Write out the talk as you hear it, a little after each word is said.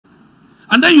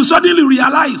And then you suddenly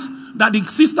realize that the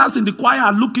sisters in the choir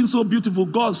are looking so beautiful.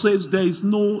 God says there is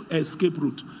no escape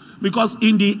route. Because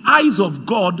in the eyes of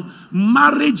God,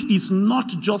 marriage is not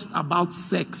just about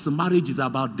sex. Marriage is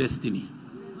about destiny.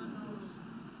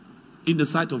 In the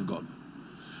sight of God.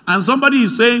 And somebody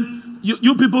is saying,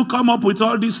 you people come up with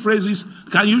all these phrases.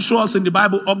 Can you show us in the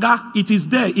Bible? Oga, it is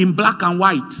there in black and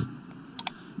white.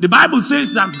 The Bible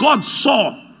says that God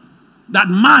saw that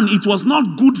man, it was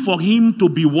not good for him to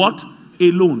be what?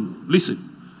 Alone. Listen.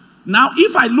 Now,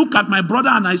 if I look at my brother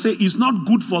and I say it's not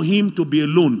good for him to be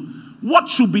alone, what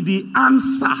should be the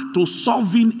answer to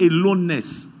solving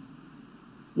aloneness?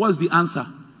 What is the answer?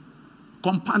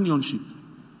 Companionship.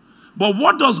 But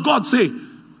what does God say?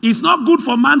 It's not good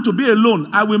for man to be alone.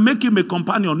 I will make him a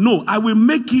companion. No, I will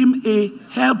make him a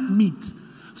helpmeet.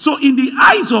 So in the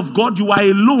eyes of God, you are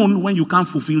alone when you can't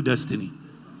fulfill destiny.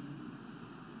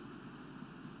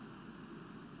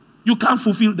 You can't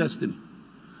fulfill destiny.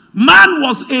 Man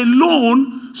was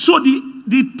alone, so the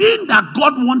thing that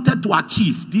God wanted to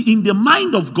achieve, in the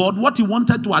mind of God, what he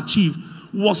wanted to achieve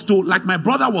was to, like my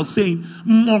brother was saying,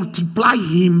 multiply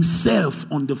himself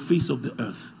on the face of the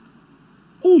earth.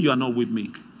 Oh, you are not with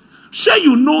me. Sure,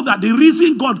 you know that the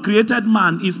reason God created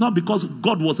man is not because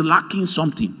God was lacking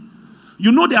something.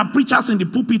 You know there are preachers in the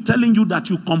pulpit telling you that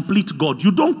you complete God.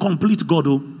 You don't complete God,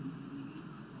 oh.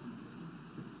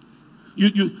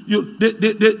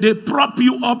 They prop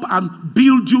you up and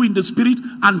build you in the spirit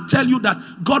and tell you that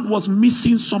God was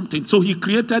missing something. So he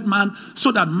created man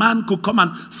so that man could come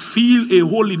and feel a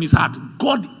hole in his heart.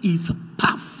 God is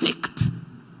perfect.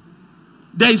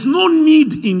 There is no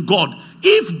need in God.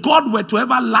 If God were to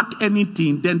ever lack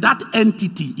anything, then that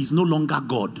entity is no longer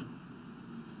God.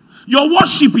 Your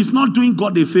worship is not doing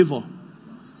God a favor.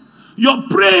 Your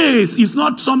praise is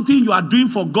not something you are doing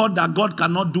for God that God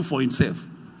cannot do for himself.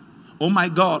 Oh my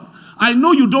God. I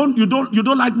know you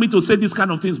don't like me to say these kind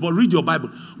of things, but read your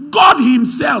Bible. God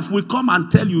himself will come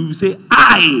and tell you, he will say,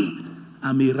 I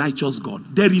am a righteous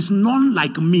God. There is none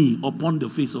like me upon the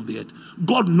face of the earth.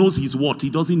 God knows his word. He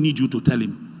doesn't need you to tell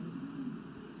him.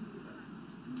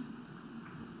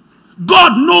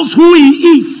 God knows who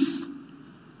he is.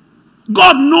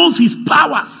 God knows his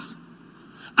powers.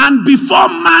 And before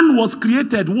man was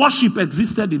created, worship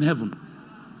existed in heaven.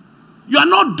 You are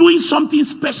not doing something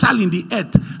special in the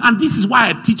earth. And this is why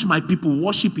I teach my people,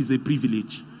 worship is a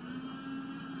privilege.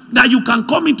 That you can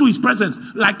come into his presence.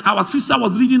 Like our sister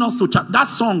was leading us to church. That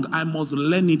song, I must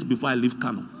learn it before I leave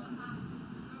Kano.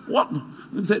 What?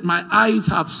 He said, my eyes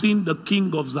have seen the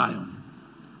King of Zion.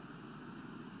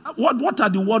 What are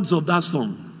the words of that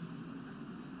song?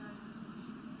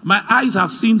 My eyes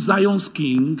have seen Zion's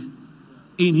King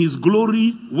in his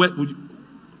glory.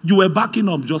 You were backing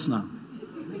up just now.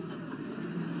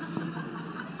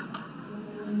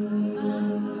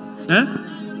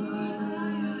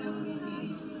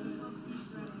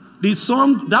 The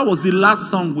song, that was the last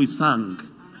song we sang.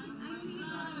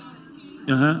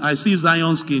 I see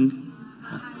Zion's King.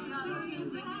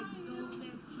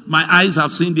 My eyes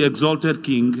have seen the exalted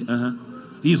King.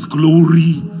 His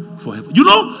glory forever. You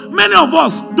know, many of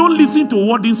us don't listen to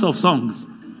wordings of songs.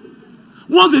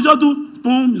 Once they just do,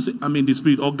 boom, you say, I'm in the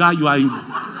spirit. Oh God, you are in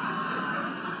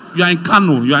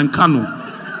Kano. You are in Kano.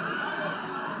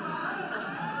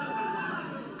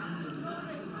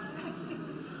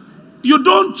 You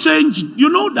don't change. You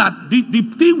know that the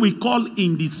thing we call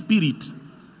in the spirit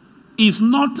is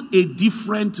not a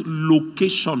different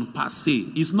location per se.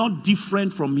 It's not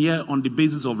different from here on the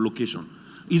basis of location.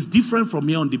 It's different from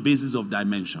here on the basis of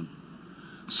dimension.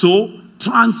 So,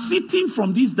 transiting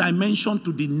from this dimension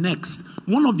to the next,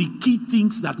 one of the key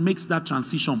things that makes that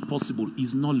transition possible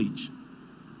is knowledge.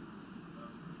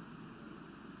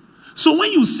 So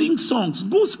when you sing songs,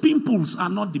 goose pimples are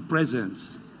not the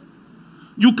presence.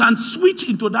 You can switch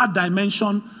into that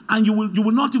dimension and you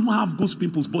will not even have goose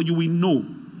pimples, but you will know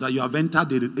that you have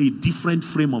entered a different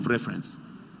frame of reference.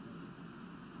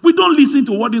 We don't listen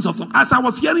to wordings of song. As I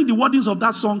was hearing the wordings of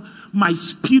that song, my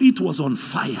spirit was on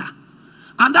fire.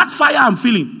 And that fire I'm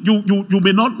feeling, you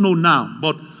may not know now,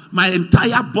 but my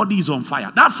entire body is on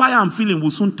fire. That fire I'm feeling will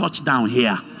soon touch down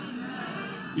here.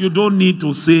 You don't need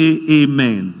to say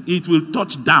amen. It will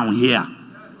touch down here.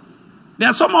 There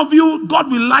are some of you,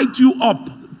 God will light you up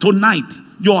tonight.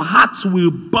 Your hearts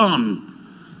will burn.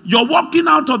 Your walking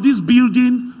out of this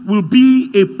building will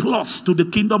be a plus to the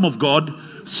kingdom of God,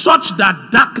 such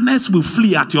that darkness will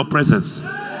flee at your presence.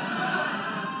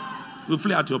 Will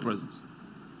flee at your presence.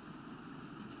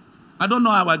 I don't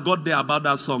know how I got there about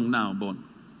that song now, but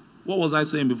what was I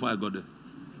saying before I got there?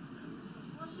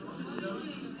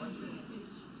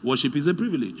 Worship is a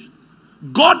privilege.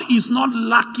 God is not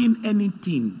lacking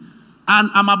anything. And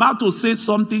I'm about to say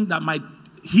something that might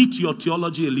hit your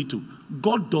theology a little.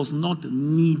 God does not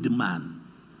need man.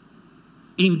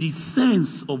 In the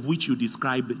sense of which you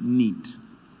describe need.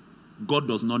 God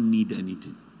does not need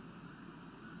anything.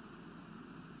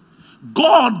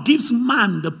 God gives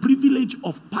man the privilege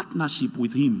of partnership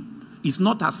with him. It's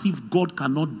not as if God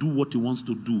cannot do what he wants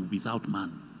to do without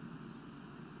man.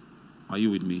 Are you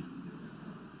with me?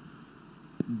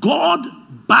 God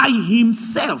by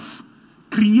himself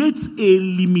creates a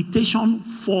limitation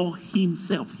for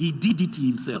himself. He did it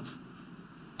himself.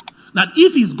 That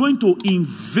if he's going to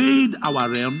invade our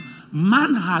realm,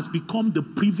 man has become the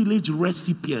privileged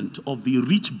recipient of the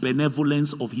rich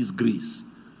benevolence of his grace.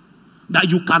 That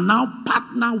you can now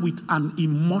partner with an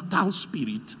immortal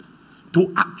spirit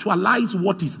to actualize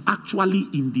what is actually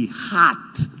in the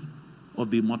heart of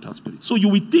the immortal spirit. So you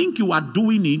will think you are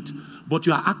doing it, but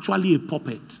you are actually a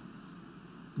puppet.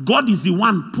 God is the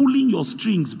one pulling your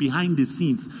strings behind the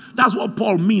scenes. That's what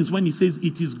Paul means when he says,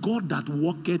 it is God that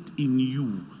worketh in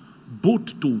you,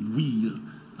 both to will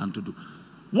and to do.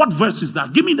 What verse is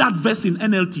that? Give me that verse in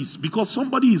NLTs, because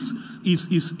somebody is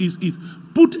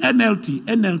put NLT,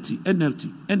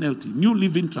 New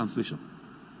Living Translation.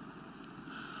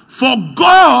 For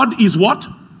God is what?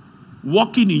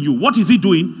 Working in you. What is he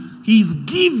doing? He's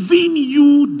giving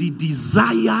you the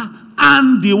desire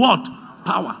and the what?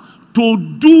 Power. To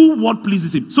do what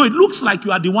pleases him. So it looks like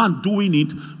you are the one doing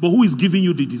it, but who is giving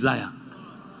you the desire?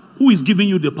 Who is giving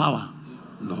you the power?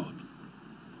 Lord.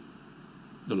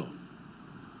 The Lord.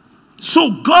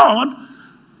 So God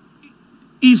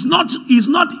is not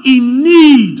in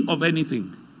need of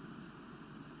anything.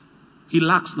 He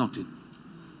lacks nothing.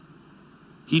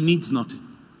 He needs nothing.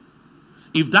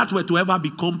 If that were to ever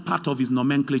become part of his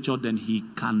nomenclature, then he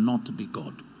cannot be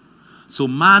God. So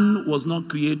man was not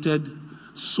created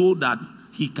so that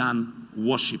he can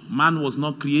worship. Man was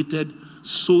not created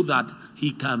so that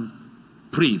he can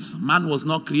praise. Man was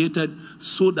not created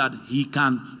so that he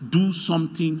can do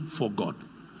something for God.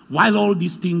 While all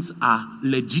these things are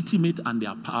legitimate and they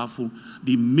are powerful,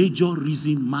 the major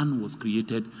reason man was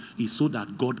created is so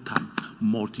that God can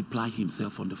multiply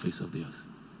himself on the face of the earth.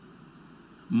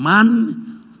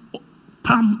 Man's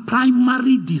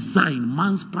primary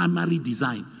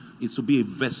design is to be a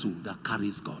vessel that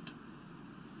carries God.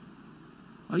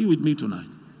 Are you with me tonight?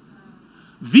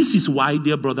 This is why,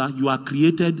 dear brother, you are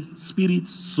created spirit,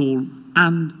 soul,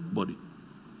 and body.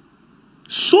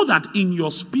 So that in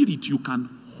your spirit you can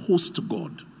host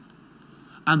God.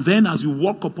 And then as you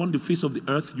walk upon the face of the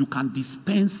earth, you can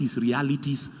dispense his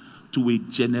realities to a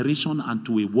generation and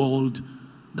to a world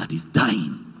that is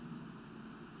dying.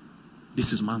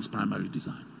 This is man's primary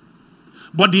design.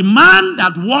 But the man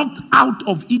that walked out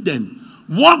of Eden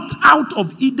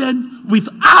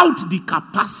without the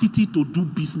capacity to do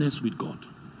business with God.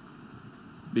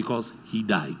 Because he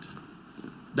died.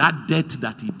 That death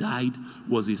that he died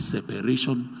was a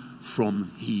separation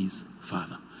from his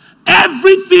Father.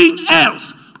 Everything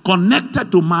else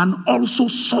connected to man also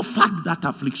suffered that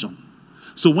affliction.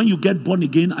 So when you get born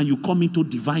again and you come into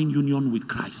divine union with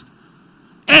Christ,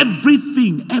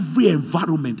 everything, every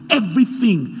environment,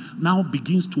 everything now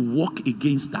begins to work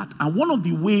against that. And one of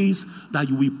the ways that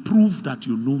you will prove that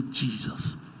you know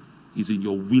Jesus is in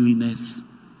your willingness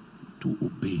to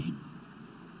obey him.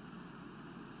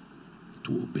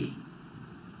 To obey.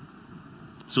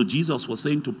 So Jesus was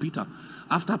saying to Peter,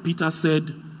 after Peter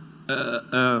said,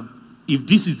 if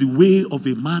this is the way of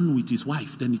a man with his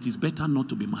wife, then it is better not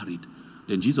to be married.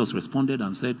 Then Jesus responded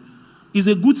and said, it's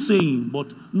a good saying,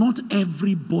 but not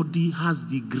everybody has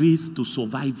the grace to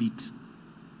survive it.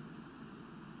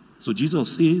 So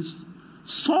Jesus says,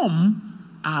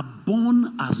 some are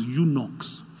born as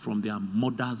eunuchs from their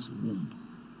mother's womb.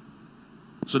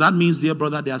 So that means, dear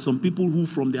brother, there are some people who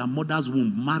from their mother's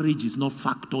womb, marriage is not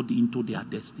factored into their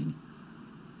destiny.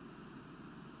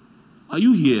 Are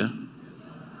you here?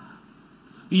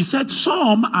 He said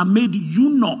some are made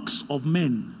eunuchs of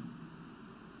men.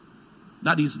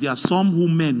 That is, there are some who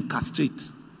men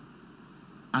castrate.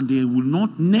 And they will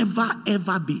never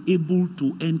ever be able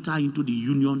to enter into the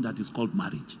union that is called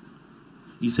marriage.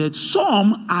 He said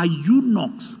some are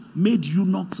eunuchs, made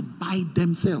eunuchs by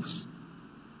themselves.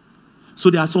 So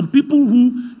there are some people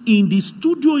who in the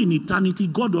studio in eternity,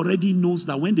 God already knows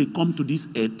that when they come to this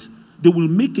earth, they will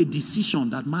make a decision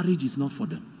that marriage is not for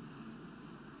them.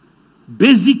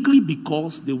 Basically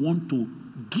because they want to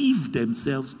give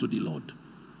themselves to the Lord.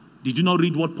 Did you not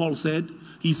read what Paul said?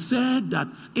 He said that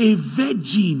a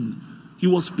virgin, he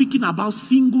was speaking about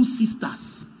single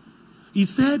sisters. He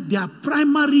said their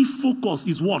primary focus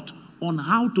is what? On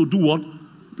how to do what?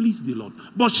 Please the Lord.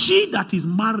 But she that is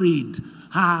married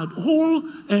Her whole,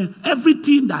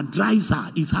 everything that drives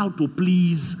her is how to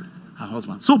please her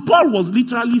husband. So Paul was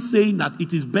literally saying that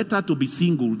it is better to be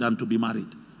single than to be married.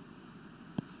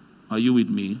 Are you with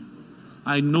me?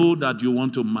 I know that you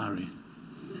want to marry.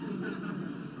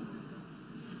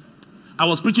 I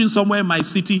was preaching somewhere in my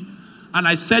city, and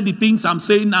I said the things I'm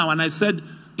saying now, and I said,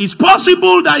 it's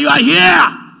possible that you are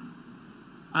here.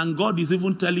 And God is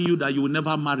even telling you that you will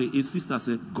never marry. A sister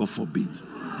said, God forbid.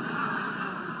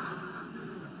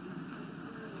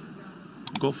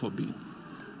 God forbid.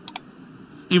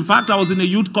 In fact, I was in a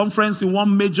youth conference in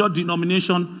one major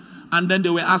denomination, and then they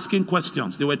were asking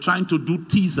questions. They were trying to do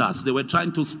teasers. They were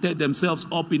trying to stir themselves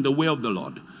up in the way of the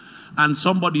Lord. And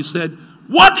somebody said,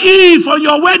 what if on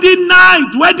your wedding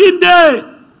night, wedding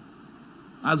day,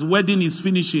 as wedding is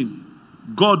finishing,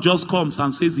 God just comes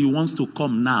and says he wants to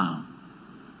come now?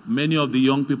 Many of the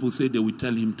young people say they will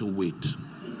tell him to wait.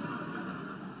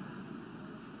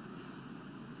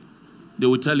 They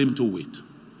will tell him to wait.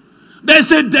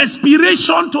 There's a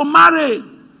desperation to marry.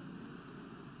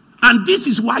 And this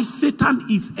is why Satan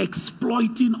is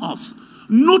exploiting us.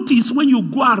 Notice when you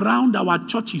go around our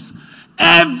churches,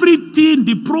 everything,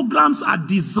 the programs are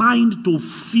designed to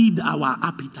feed our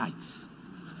appetites.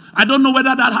 I don't know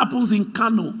whether that happens in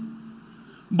Kano,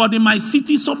 but in my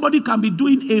city, somebody can be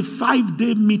doing a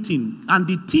 5-day meeting, and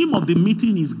the theme of the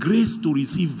meeting is grace to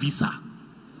receive visa.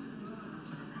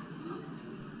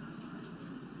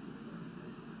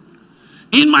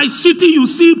 In my city, you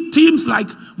see themes like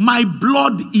my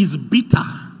blood is bitter,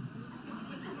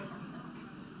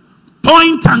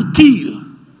 point and kill,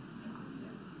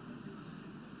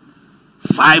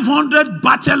 500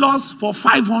 bachelors for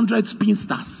 500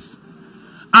 spinsters,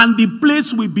 and the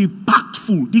place will be packed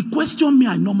full. The question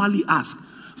I normally ask,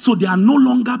 so there are no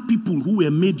longer people who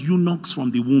were made eunuchs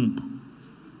from the womb.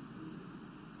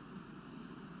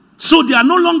 So there are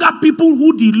no longer people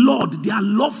who the Lord, their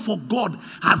love for God,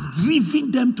 has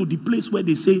driven them to the place where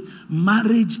they say,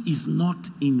 marriage is not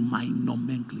in my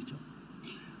nomenclature.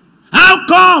 How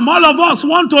come all of us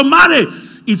want to marry?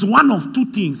 It's one of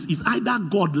two things. It's either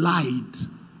God lied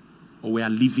or we are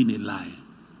living a lie.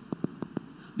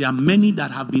 There are many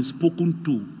that have been spoken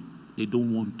to, they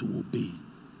don't want to obey.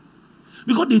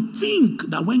 Because they think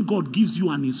that when God gives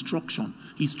you an instruction,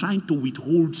 he's trying to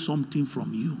withhold something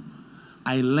from you.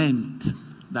 I learned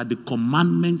that the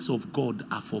commandments of God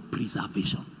are for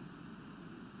preservation.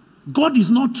 God is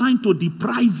not trying to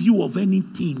deprive you of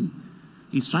anything.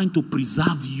 He's trying to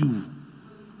preserve you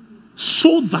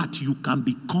so that you can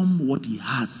become what he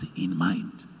has in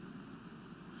mind.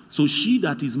 So she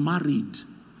that is married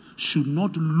should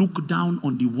not look down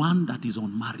on the one that is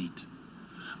unmarried.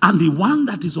 And the one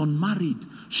that is unmarried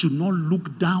should not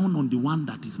look down on the one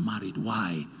that is married.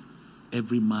 Why?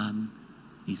 Every man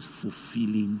is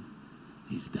fulfilling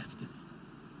his destiny.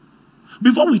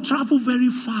 Before we travel very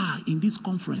far in this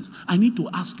conference, I need to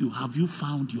ask you, have you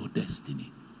found your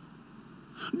destiny?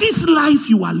 This life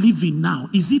you are living now,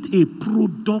 is it a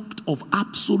product of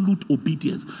absolute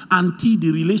obedience? Until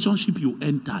the relationship you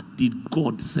entered, did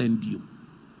God send you?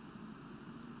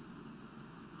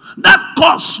 That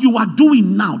course you are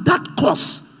doing now, that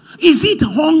course, is it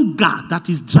hunger that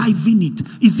is driving it?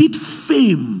 Is it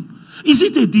fame? Is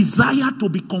it a desire to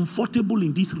be comfortable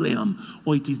in this realm,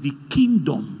 or it is the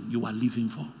kingdom you are living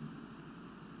for?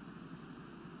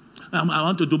 I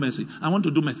want to do mercy. I want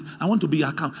to do mercy. I want to be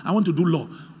account. I want to do law.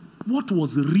 What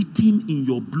was written in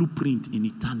your blueprint in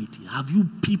eternity? Have you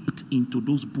peeped into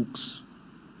those books?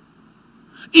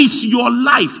 Is your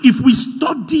life, if we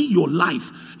study your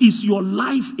life, is your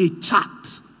life a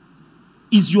chart?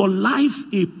 Is your life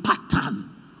a pattern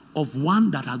of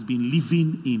one that has been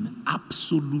living in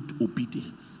absolute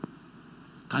obedience?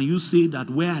 Can you say that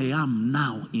where I am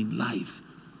now in life,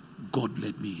 God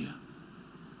led me here?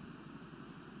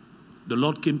 The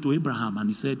Lord came to Abraham and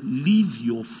he said, leave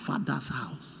your father's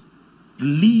house,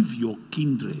 leave your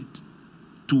kindred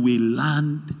to a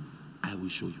land I will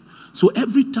show you. So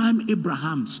every time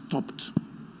Abraham stopped,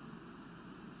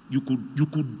 you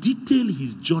could detail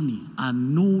his journey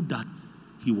and know that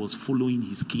he was following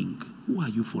his king. Who are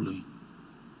you following?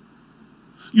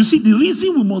 You see, the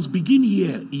reason we must begin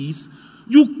here is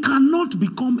you cannot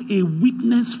become a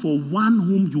witness for one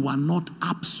whom you are not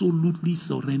absolutely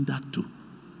surrendered to.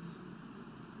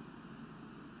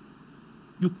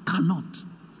 You cannot.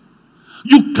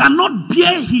 You cannot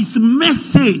bear his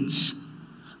message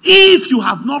if you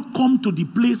have not come to the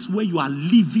place where you are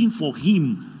living for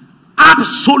him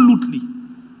absolutely.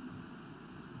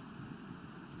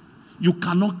 You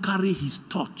cannot carry his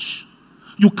touch.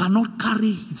 You cannot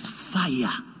carry his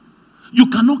fire. You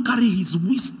cannot carry his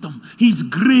wisdom, his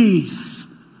grace,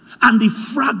 and the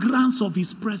fragrance of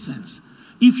his presence,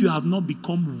 if you have not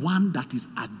become one that is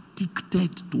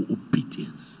addicted to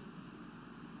obedience?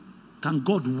 Can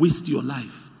God waste your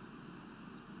life?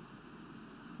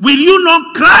 Will you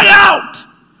not cry out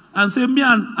and say, me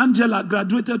and Angela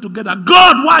graduated together.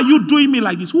 God, why are you doing me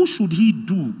like this? Who should he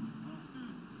do?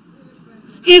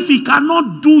 If he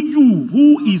cannot do you,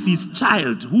 who is his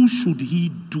child, who should he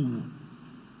do?